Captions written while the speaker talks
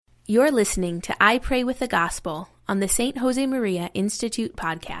You're listening to I Pray with the Gospel on the St. Josemaria Institute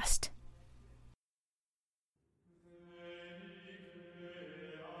podcast.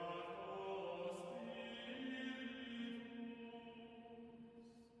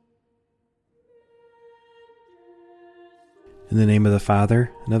 In the name of the Father,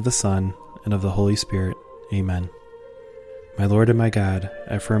 and of the Son, and of the Holy Spirit. Amen. My Lord and my God,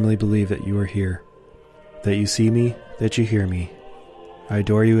 I firmly believe that you are here, that you see me, that you hear me. I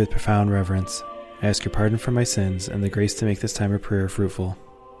adore you with profound reverence. I ask your pardon for my sins and the grace to make this time of prayer fruitful.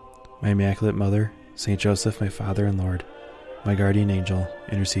 My Immaculate Mother, Saint Joseph, my Father and Lord, my guardian angel,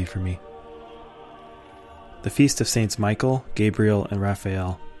 intercede for me. The Feast of Saints Michael, Gabriel, and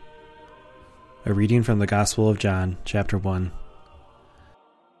Raphael. A reading from the Gospel of John, chapter 1.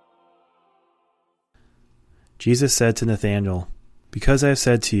 Jesus said to Nathanael, "Because I have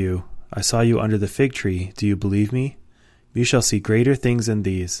said to you, I saw you under the fig tree, do you believe me? You shall see greater things than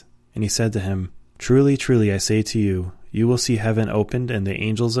these." And he said to him, "Truly, truly, I say to you, you will see heaven opened and the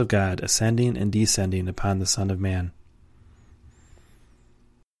angels of God ascending and descending upon the Son of Man."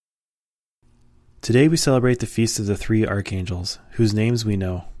 Today we celebrate the feast of the three archangels, whose names we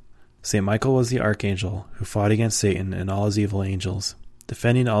know. Saint Michael was the archangel who fought against Satan and all his evil angels,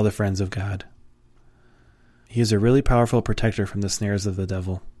 defending all the friends of God. He is a really powerful protector from the snares of the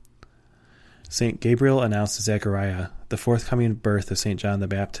devil. Saint Gabriel announced to Zechariah the forthcoming birth of Saint John the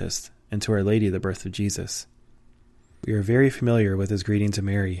Baptist, and to Our Lady the birth of Jesus. We are very familiar with his greeting to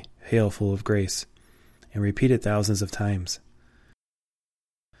Mary, "Hail, full of grace," and repeat it thousands of times.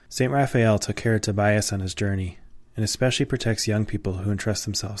 Saint Raphael took care of Tobias on his journey, and especially protects young people who entrust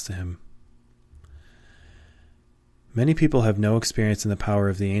themselves to him. Many people have no experience in the power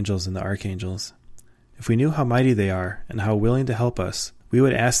of the angels and the archangels. If we knew how mighty they are and how willing to help us, we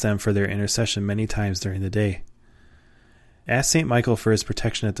would ask them for their intercession many times during the day. Ask Saint Michael for his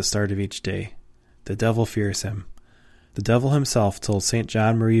protection at the start of each day. The devil fears him. The devil himself told Saint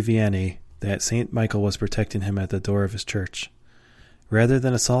John Marie Vianney that Saint Michael was protecting him at the door of his church. Rather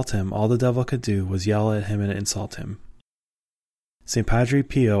than assault him, all the devil could do was yell at him and insult him. Saint Padre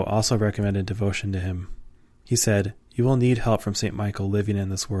Pio also recommended devotion to him. He said, "You will need help from Saint Michael living in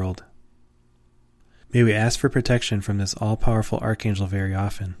this world." May we ask for protection from this all-powerful archangel very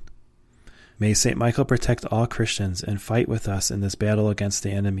often. May Saint Michael protect all Christians and fight with us in this battle against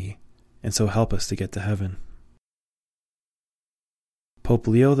the enemy, and so help us to get to heaven. Pope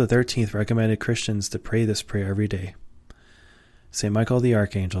Leo XIII recommended Christians to pray this prayer every day. Saint Michael the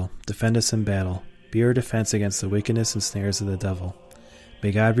Archangel, defend us in battle, be our defense against the wickedness and snares of the devil.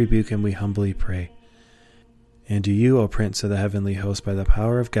 May God rebuke him, we humbly pray. And do you, O Prince of the heavenly host, by the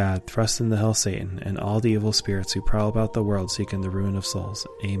power of God, thrust into hell Satan and all the evil spirits who prowl about the world seeking the ruin of souls.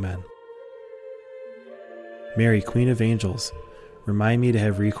 Amen. Mary, Queen of Angels, remind me to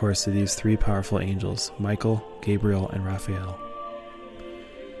have recourse to these three powerful angels, Michael, Gabriel, and Raphael.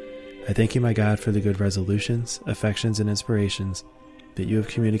 I thank you, my God, for the good resolutions, affections, and inspirations that you have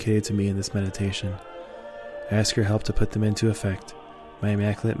communicated to me in this meditation. I ask your help to put them into effect. My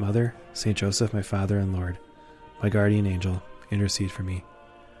Immaculate Mother, Saint Joseph, my Father and Lord, my guardian angel, intercede for me.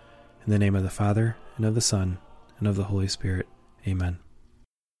 In the name of the Father, and of the Son, and of the Holy Spirit. Amen.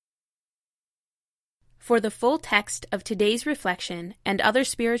 For the full text of today's reflection and other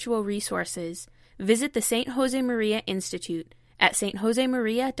spiritual resources, visit the St. Josemaria Institute at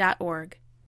stjosemaria.org.